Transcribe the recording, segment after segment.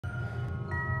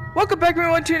Welcome back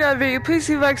everyone to another video. Please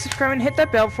leave a like, subscribe, and hit that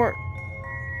bell for...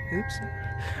 Oops.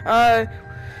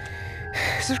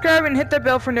 Subscribe and hit that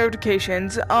bell for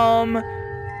notifications.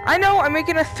 I know I'm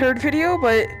making a third video,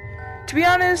 but to be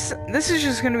honest, this is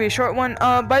just gonna be a short one.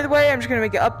 By the way, I'm just gonna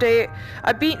make an update.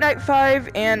 I beat Night 5,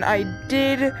 and I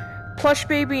did Plush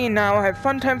Baby, and now I have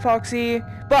Funtime Foxy.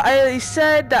 But I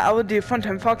said that I would do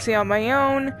Funtime Foxy on my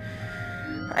own.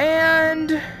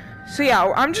 And... so yeah,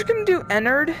 I'm just gonna do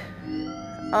ENEARD.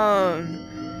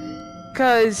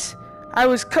 Cause I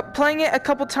was playing it a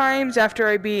couple times after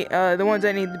I beat the ones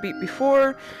I needed to beat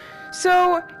before.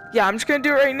 So yeah, I'm just gonna do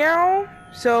it right now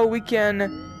so we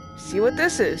can see what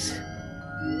this is.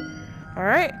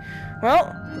 Alright,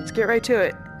 well, let's get right to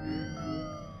it.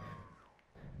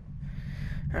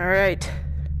 Alright.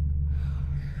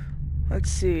 Let's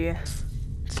see.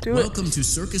 Let's do it. Welcome to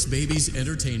Circus Baby's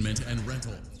Entertainment and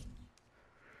Rental.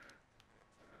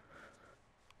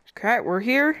 Okay, we're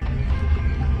here.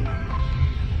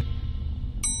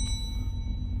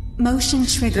 Motion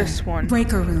trigger. This one.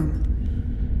 Breaker room.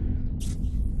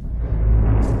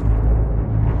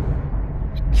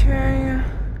 Okay.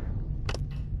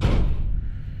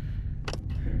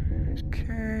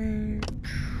 Okay.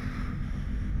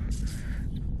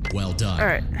 Well done.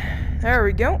 Alright. There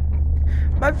we go.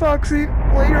 Bye, Foxy.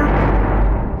 Later.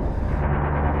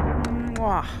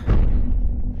 Mwah.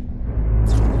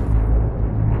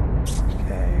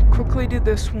 Okay, quickly do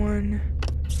this one.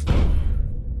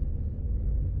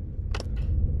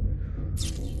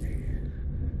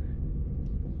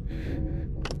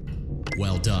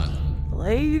 Well done.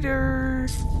 Later.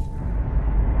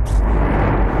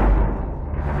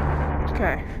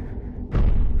 Okay.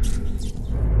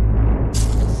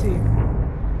 Let's see.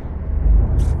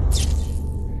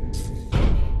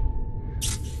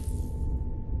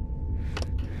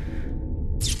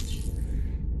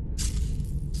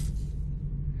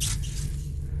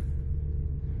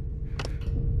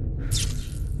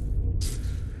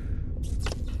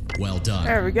 Well done.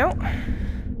 There we go.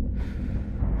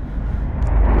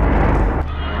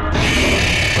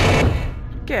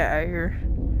 Get out of here.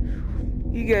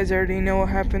 You guys already know what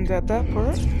happens at that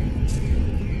part.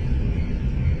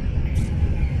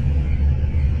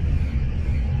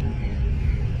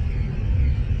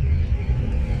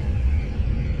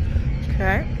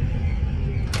 Okay.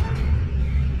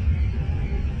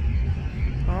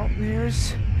 Well,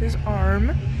 there's his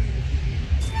arm.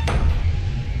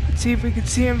 Let's see if we can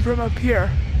see him from up here.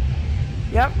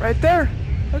 Yep, right there.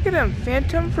 Look at him,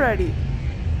 Phantom Freddy.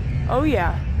 Oh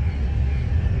yeah.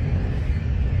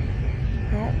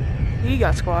 Oh, he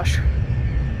got squashed.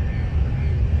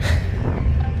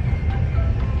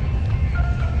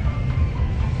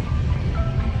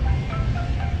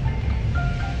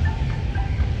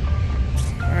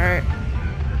 Alright.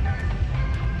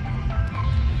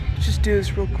 Let's just do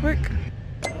this real quick.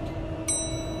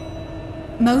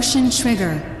 Motion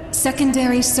trigger.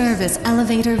 Secondary service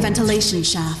elevator ventilation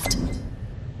shaft.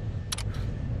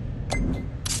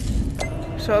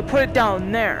 So I put it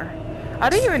down there. I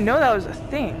didn't even know that was a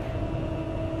thing.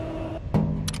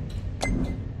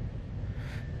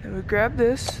 Then we grab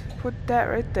this, put that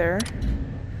right there,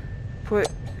 put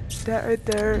that right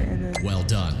there, and then well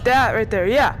done. That right there,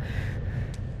 yeah.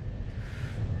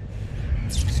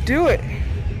 Let's do it.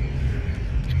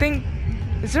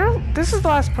 This is the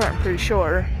last part, I'm pretty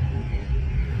sure.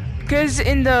 Because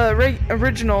in the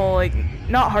original, like,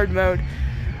 not hard mode,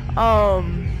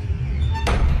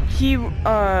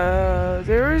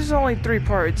 there is only 3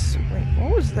 parts. Wait,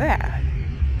 what was that?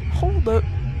 Hold up.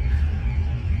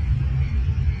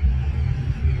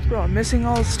 Bro, I'm missing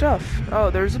all the stuff. Oh,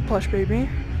 there's a Plush Baby.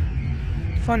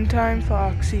 Funtime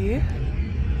Foxy.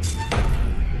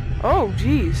 Oh,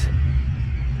 jeez.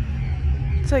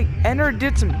 It's like ENEARD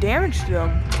did some damage to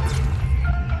them.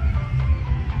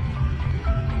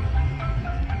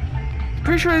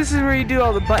 Pretty sure this is where you do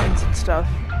all the buttons and stuff.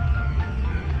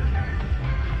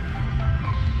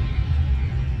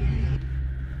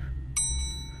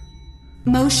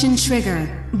 Motion trigger.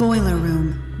 Boiler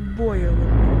room. Boiler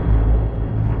room.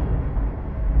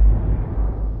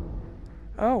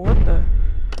 Oh, what the?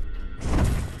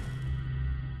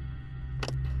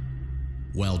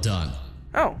 Well done.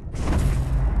 Oh.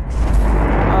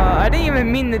 I didn't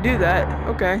even mean to do that.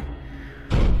 Okay.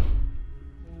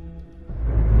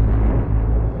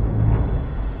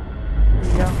 There we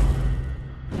go.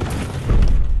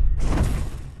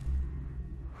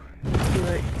 Let's do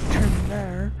like turn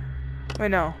there. Wait,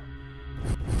 no.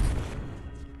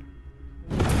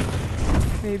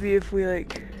 Maybe if we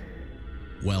like...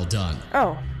 Well done.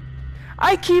 Oh.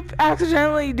 I keep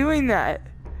accidentally doing that.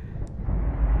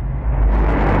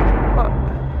 Oh.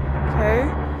 Okay.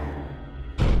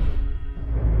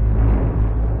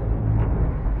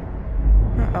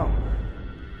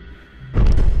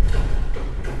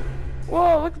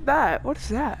 that? What is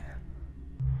that?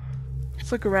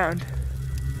 Let's look around.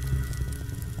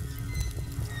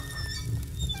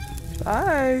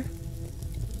 Bye.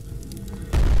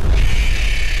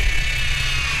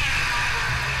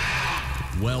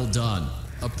 Well done.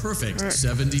 A perfect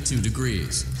 72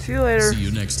 degrees. See you later. See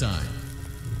you next time.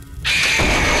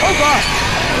 Oh god!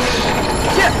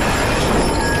 Shit!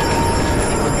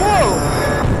 Whoa!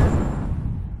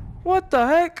 What the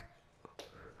heck?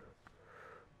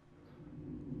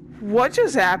 What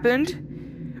just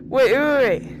happened? Wait.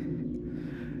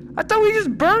 I thought we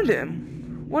just burned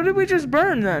him. What did we just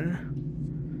burn then?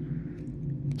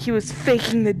 He was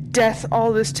faking the death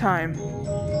all this time.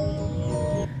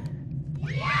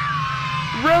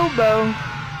 Robo.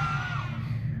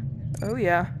 Oh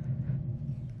yeah.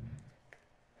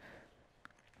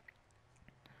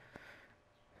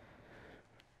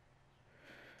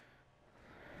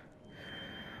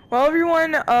 Well,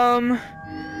 everyone,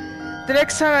 the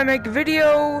next time I make a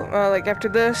video, like after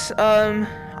this,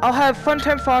 I'll have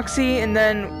Funtime Foxy, and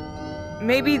then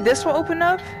maybe this will open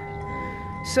up.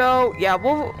 So yeah,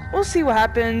 we'll see what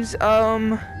happens.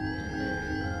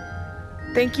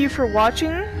 Thank you for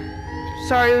watching.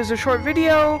 Sorry it was a short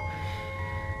video.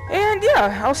 And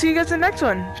yeah, I'll see you guys in the next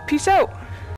one. Peace out.